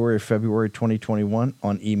 January or February 2021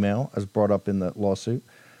 on email, as brought up in the lawsuit,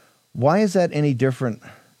 why is that any different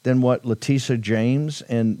than what Letitia James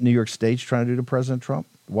and New York State's trying to do to President Trump?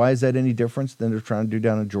 Why is that any different than they're trying to do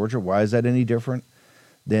down in Georgia? Why is that any different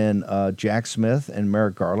than Jack Smith and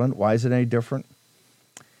Merrick Garland? Why is it any different?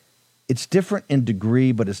 It's different in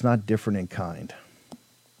degree, but it's not different in kind.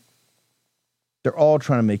 They're all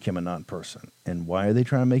trying to make him a non-person. And why are they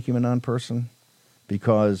trying to make him a non-person?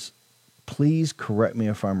 Because, please correct me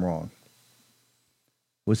if I'm wrong,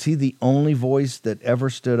 was he the only voice that ever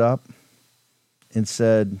stood up and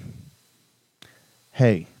said,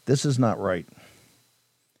 hey, this is not right?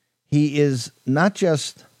 He is not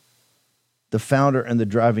just the founder and the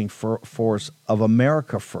driving force of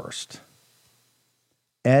America First.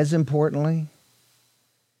 As importantly,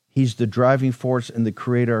 he's the driving force and the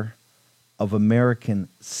creator of American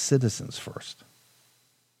Citizens First.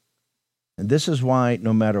 And this is why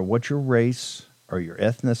no matter what your race or your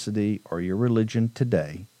ethnicity or your religion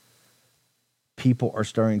today, people are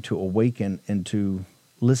starting to awaken and to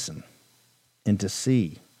listen and to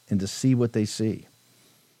see what they see.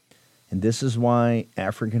 And this is why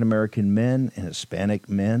African American men and Hispanic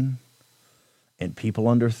men and people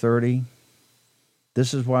under 30,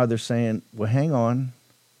 this is why they're saying, well, hang on.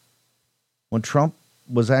 When Trump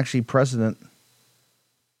was actually president,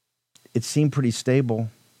 it seemed pretty stable.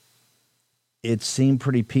 It seemed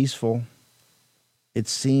pretty peaceful. It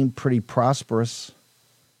seemed pretty prosperous.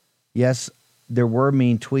 Yes, there were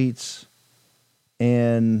mean tweets.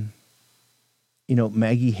 And,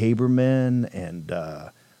 Maggie Haberman and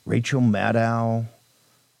Rachel Maddow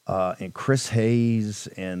and Chris Hayes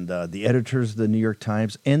and the editors of the New York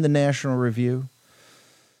Times and the National Review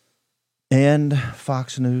and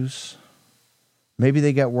Fox News, maybe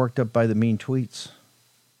they got worked up by the mean tweets.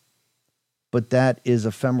 But that is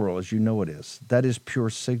ephemeral, as you know it is. That is pure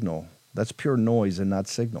signal. That's pure noise and not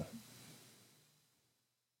signal.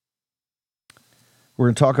 We're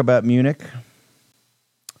going to talk about Munich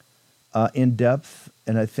in depth,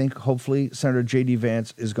 and I think hopefully Senator J.D.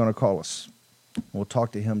 Vance is going to call us. We'll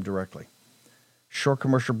talk to him directly. Short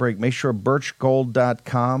commercial break. Make sure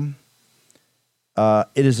birchgold.com.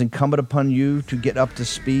 It is incumbent upon you to get up to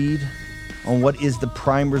speed on what is the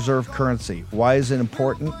prime reserve currency. Why is it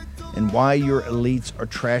important? And why your elites are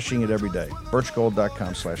trashing it every day.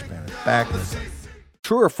 birchgold.com/panic. Back.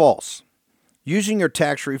 True or false? Using your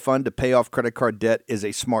tax refund to pay off credit card debt is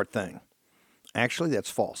a smart thing. Actually, that's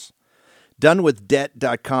false.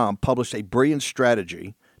 DoneWithDebt.com published a brilliant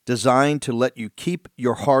strategy designed to let you keep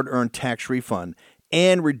your hard-earned tax refund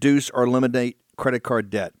and reduce or eliminate credit card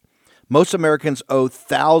debt. Most Americans owe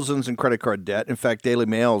thousands in credit card debt. In fact, Daily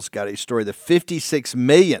Mail's got a story that 56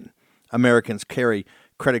 million Americans carry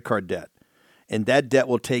credit card debt, and that debt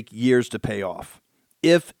will take years to pay off,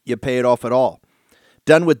 if you pay it off at all.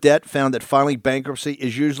 Done with Debt found that filing bankruptcy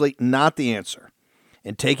is usually not the answer,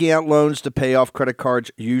 and taking out loans to pay off credit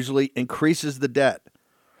cards usually increases the debt.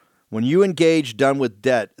 When you engage Done with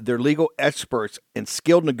Debt, their legal experts and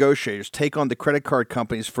skilled negotiators take on the credit card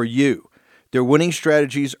companies for you. Their winning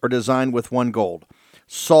strategies are designed with one goal: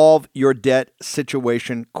 solve your debt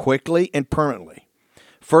situation quickly and permanently.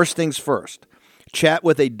 First things first. Chat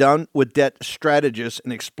with a Done with Debt strategist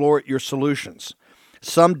and explore your solutions.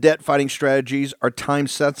 Some debt-fighting strategies are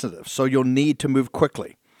time-sensitive, so you'll need to move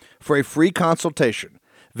quickly. For a free consultation,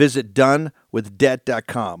 visit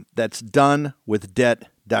donewithdebt.com. That's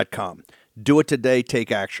donewithdebt.com. Do it today.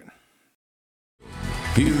 Take action.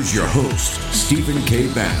 Here's your host, Stephen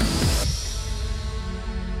K. Bannon.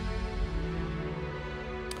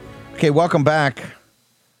 Okay, welcome back.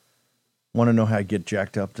 Want to know how I get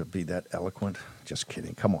jacked up to be that eloquent? Just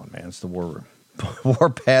kidding. Come on, man. It's the War Room.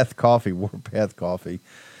 Warpath Coffee. Warpath Coffee.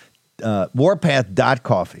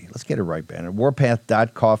 Warpath.coffee. Let's get it right, Banner.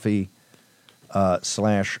 Warpath.coffee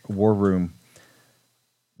 /War Room.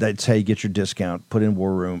 That's how you get your discount. Put in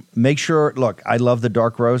War Room. Make sure, look, I love the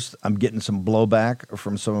dark roast. I'm getting some blowback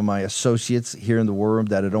from some of my associates here in the War Room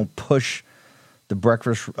that I don't push the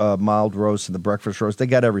breakfast mild roast and the breakfast roast. They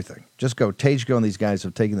got everything. Just go. Tage and these guys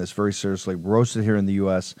have taken this very seriously. Roasted here in the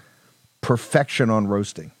U.S. Perfection on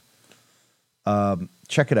roasting.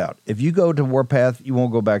 Check it out. If you go to Warpath, you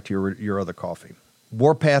won't go back to your other coffee.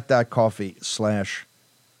 Warpath.coffee /War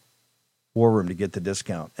Room to get the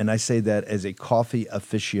discount. And I say that as a coffee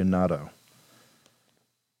aficionado.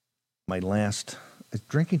 Is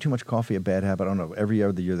drinking too much coffee a bad habit? I don't know. Every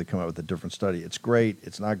other year they come out with a different study. It's great.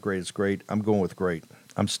 It's not great. It's great. I'm going with great.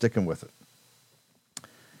 I'm sticking with it.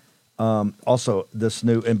 Also, this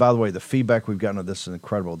new, and by the way, the feedback we've gotten on this is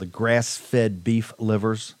incredible. The grass-fed beef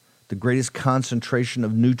livers, the greatest concentration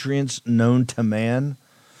of nutrients known to man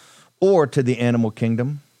or to the animal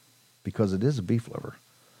kingdom, because it is a beef liver.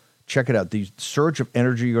 Check it out. The surge of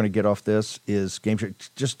energy you're going to get off this is game changer.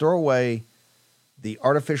 Just throw away the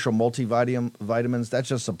artificial multivitamins. That's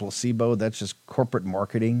just a placebo. That's just corporate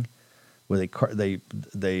marketing where they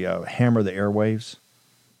hammer the airwaves.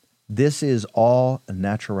 This is all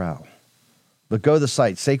natural. But go to the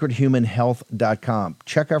site, sacredhumanhealth.com.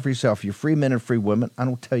 Check out for yourself. You're free men and free women. I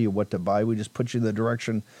don't tell you what to buy. We just put you in the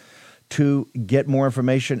direction to get more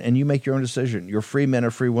information, and you make your own decision. You're free men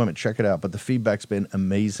or free women. Check it out. But the feedback's been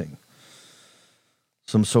amazing.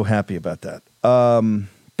 So I'm so happy about that.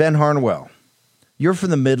 Ben Harnwell, you're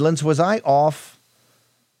from the Midlands. Was I off?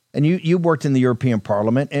 And you worked in the European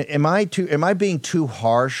Parliament. Am I being too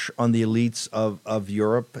harsh on the elites of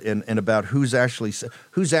Europe and about who's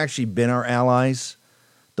actually been our allies,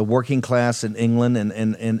 the working class in England?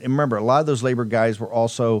 And remember, a lot of those labor guys were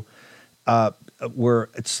also were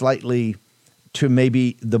slightly to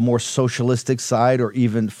maybe the more socialistic side or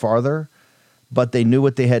even farther, but they knew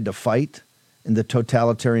what they had to fight in the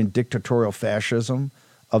totalitarian dictatorial fascism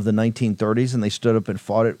of the 1930s, and they stood up and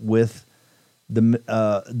fought it with the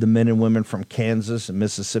men and women from Kansas and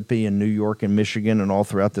Mississippi and New York and Michigan and all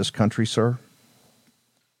throughout this country, sir?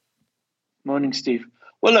 Morning, Steve.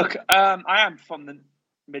 Well, look, I am from the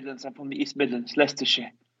Midlands. I'm from the East Midlands,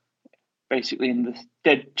 Leicestershire, basically in the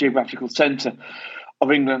dead geographical centre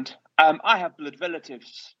of England. I have blood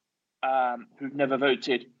relatives who've never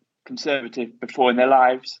voted Conservative before in their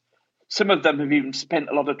lives. Some of them have even spent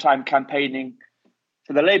a lot of time campaigning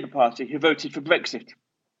for the Labour Party, who voted for Brexit.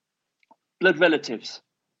 Blood relatives,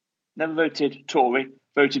 never voted Tory,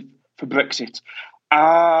 voted for Brexit.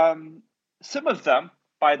 Some of them,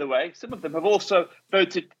 by the way, have also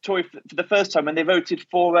voted Tory for the first time, and they voted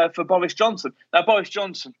for Boris Johnson. Now, Boris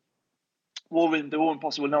Johnson, the War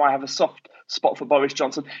Impossible know I have a soft spot for Boris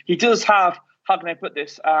Johnson. He does have, how can I put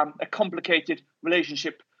this, a complicated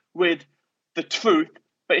relationship with the truth,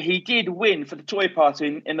 but he did win for the Tory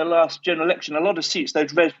party in the last general election. A lot of seats,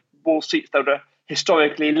 those red wall seats that were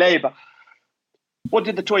historically Labour. What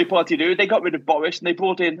did the Tory party do? They got rid of Boris and they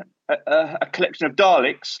brought in a collection of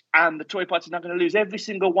Daleks, and the Tory party is now going to lose every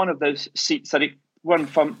single one of those seats that it won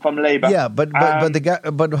from Labour. Yeah, but they got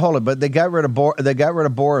rid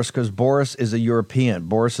of Boris because Boris is a European.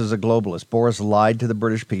 Boris is a globalist. Boris lied to the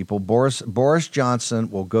British people. Boris Johnson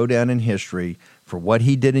will go down in history for what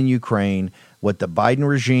he did in Ukraine, what the Biden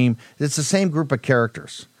regime. It's the same group of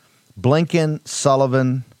characters: Blinken,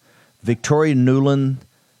 Sullivan, Victoria Nuland,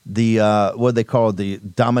 the what they call the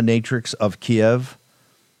dominatrix of Kiev.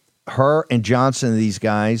 Her and Johnson and these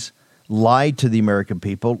guys lied to the American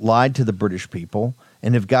people, lied to the British people,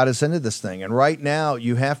 and have got us into this thing. And right now,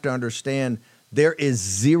 you have to understand there is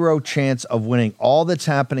zero chance of winning. All that's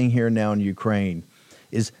happening here now in Ukraine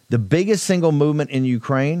is the biggest single movement in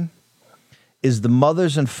Ukraine is the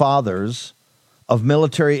mothers and fathers of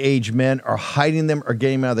military-age men are hiding them or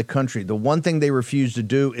getting them out of the country. The one thing they refuse to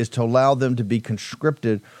do is to allow them to be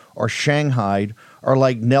conscripted or shanghaied or,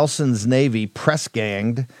 like Nelson's Navy,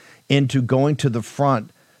 press-ganged into going to the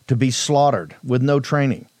front to be slaughtered with no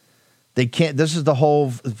training. They can't. This is the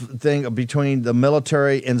whole thing between the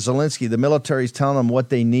military and Zelensky. The military is telling them what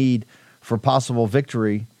they need for possible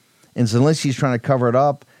victory, and Zelensky's trying to cover it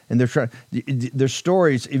up. And they're trying. There's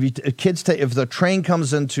stories. If the train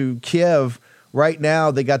comes into Kiev right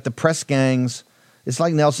now, they got the press gangs. It's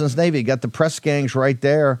like Nelson's Navy. You got the press gangs right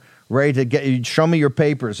there, ready to get you. Show me your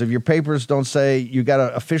papers. If your papers don't say you got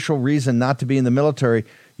an official reason not to be in the military,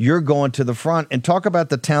 you're going to the front. And talk about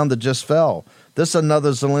the town that just fell. This is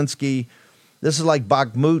another Zelensky. This is like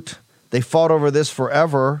Bakhmut They fought over this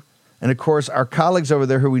forever. And, of course, our colleagues over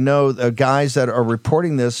there who we know, the guys that are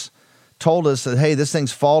reporting this, told us that, hey, this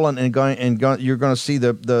thing's fallen and you're going to see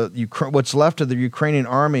what's left of the Ukrainian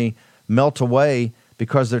army melt away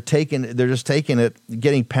because they're just taking it,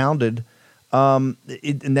 getting pounded.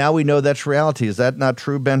 Now we know that's reality. Is that not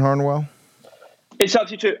true, Ben Harnwell? It's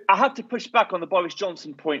absolutely true. I have to push back on the Boris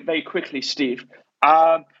Johnson point very quickly, Steve.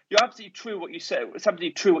 You're absolutely true what you said. It's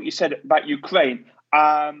absolutely true what you said about Ukraine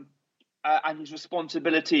and his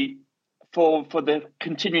responsibility for the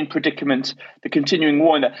continuing predicament, the continuing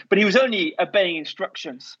war in there. But he was only obeying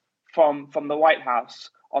instructions from the White House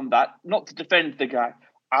on that, not to defend the guy.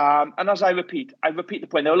 And as I repeat the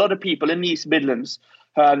point, there are a lot of people in the East Midlands,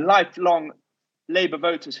 lifelong Labour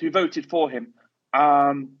voters who voted for him.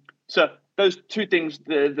 So those two things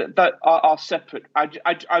that are separate. I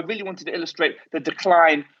really wanted to illustrate the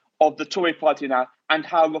decline of the Tory party now and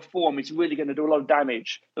how reform is really going to do a lot of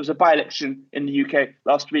damage. There was a by-election in the UK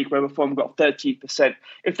last week where reform got 13%.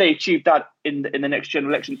 If they achieve that in the next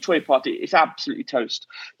general election, the Tory party is absolutely toast.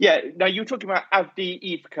 Yeah, now you're talking about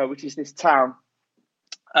Avdiivka, which is this town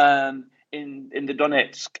in the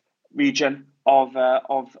Donetsk region of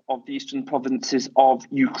the eastern provinces of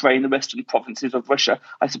Ukraine, the western provinces of Russia,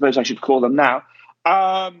 I suppose I should call them now.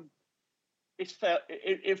 It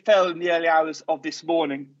fell in the early hours of this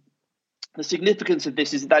morning. The significance of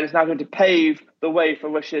this is that it's now going to pave the way for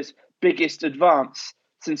Russia's biggest advance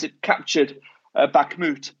since it captured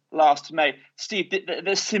Bakhmut last May. Steve,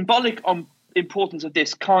 the symbolic importance of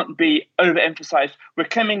this can't be overemphasized. We're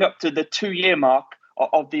coming up to the 2-year mark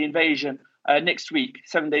of the invasion next week,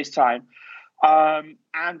 7 days' time. And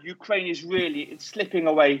Ukraine is really slipping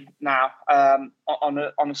away now on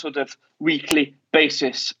a sort of weekly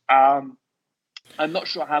basis. I'm not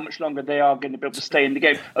sure how much longer they are going to be able to stay in the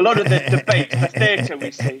game. A lot of the debate, the theatre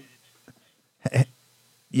we see.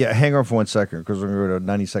 Yeah, hang on for 1 second because we're going to go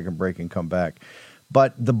to a 90-second break and come back.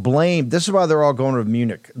 But the blame, this is why they're all going to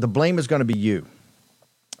Munich. The blame is going to be you.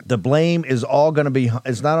 The blame is all going to be,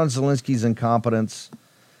 it's not on Zelensky's incompetence.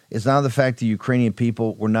 It's not the fact that Ukrainian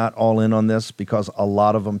people were not all in on this because a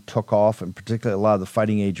lot of them took off, and particularly a lot of the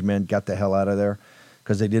fighting age men got the hell out of there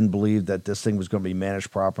because they didn't believe that this thing was going to be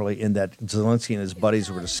managed properly and that Zelensky and his buddies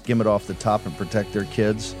were to skim it off the top and protect their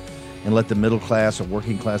kids and let the middle class or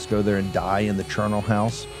working class go there and die in the charnel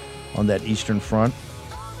house on that eastern front.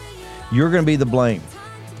 You're going to be the blame.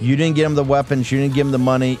 You didn't get them the weapons. You didn't give them the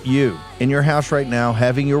money. You, in your house right now,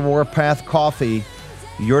 having your Warpath coffee,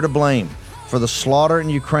 you're to blame. For the slaughter in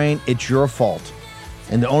Ukraine, it's your fault.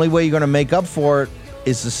 And the only way you're going to make up for it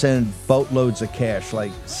is to send boatloads of cash,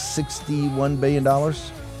 like $61 billion.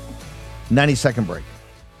 90-second break.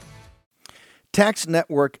 Tax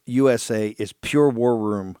Network USA is pure war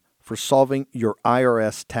room for solving your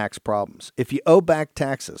IRS tax problems. If you owe back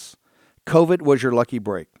taxes, COVID was your lucky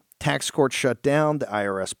break. Tax court shut down, the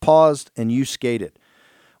IRS paused, and you skated.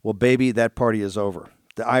 Well, baby, that party is over.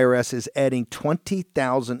 The IRS is adding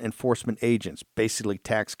 20,000 enforcement agents, basically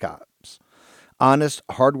tax cops. Honest,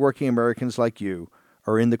 hardworking Americans like you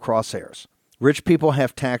are in the crosshairs. Rich people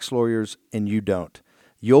have tax lawyers and you don't.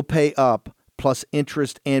 You'll pay up plus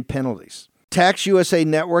interest and penalties. Tax USA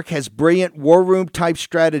Network has brilliant war room type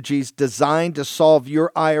strategies designed to solve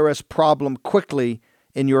your IRS problem quickly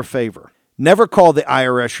in your favor. Never call the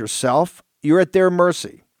IRS yourself. You're at their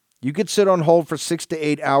mercy. You could sit on hold for 6 to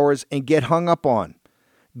 8 hours and get hung up on.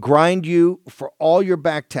 Grind you for all your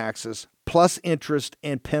back taxes plus interest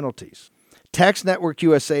and penalties. Tax Network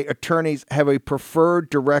USA attorneys have a preferred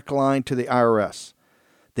direct line to the IRS.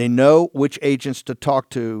 They know which agents to talk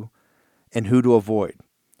to and who to avoid.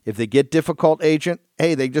 If they get difficult agent,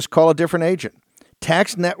 hey, they just call a different agent.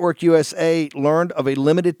 Tax Network USA learned of a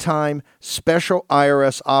limited time special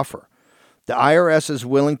IRS offer. The IRS is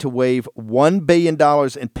willing to waive $1 billion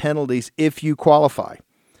in penalties if you qualify.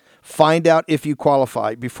 Find out if you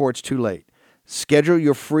qualify before it's too late. Schedule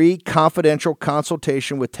your free confidential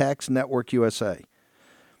consultation with Tax Network USA.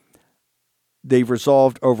 They've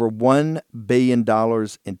resolved over $1 billion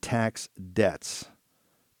in tax debts.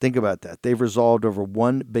 Think about that. They've resolved over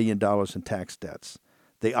 $1 billion in tax debts.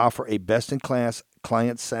 They offer a best-in-class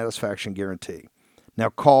client satisfaction guarantee. Now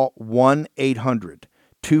call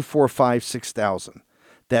 1-800-245-6000.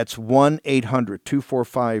 That's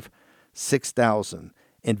 1-800-245-6000.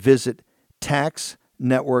 And visit Tax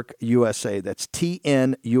Network USA. That's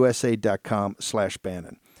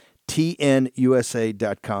tnusa.com/Bannon.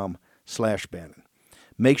 tnusa.com/Bannon.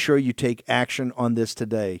 Make sure you take action on this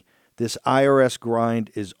today. This IRS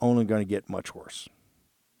grind is only going to get much worse.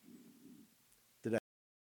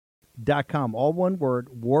 .com, all one word,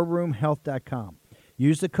 warroomhealth.com.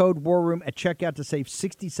 Use the code War Room at checkout to save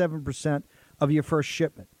 67% of your first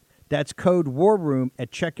shipment. That's code War Room at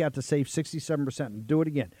checkout to save 67%. And do it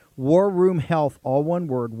again. War Room Health, all one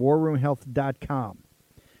word, warroomhealth.com.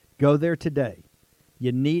 Go there today.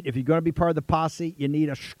 If you're going to be part of the posse, you need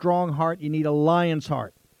a strong heart. You need a lion's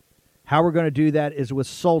heart. How we're going to do that is with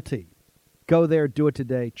Salty. Go there, do it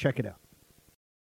today. Check it out.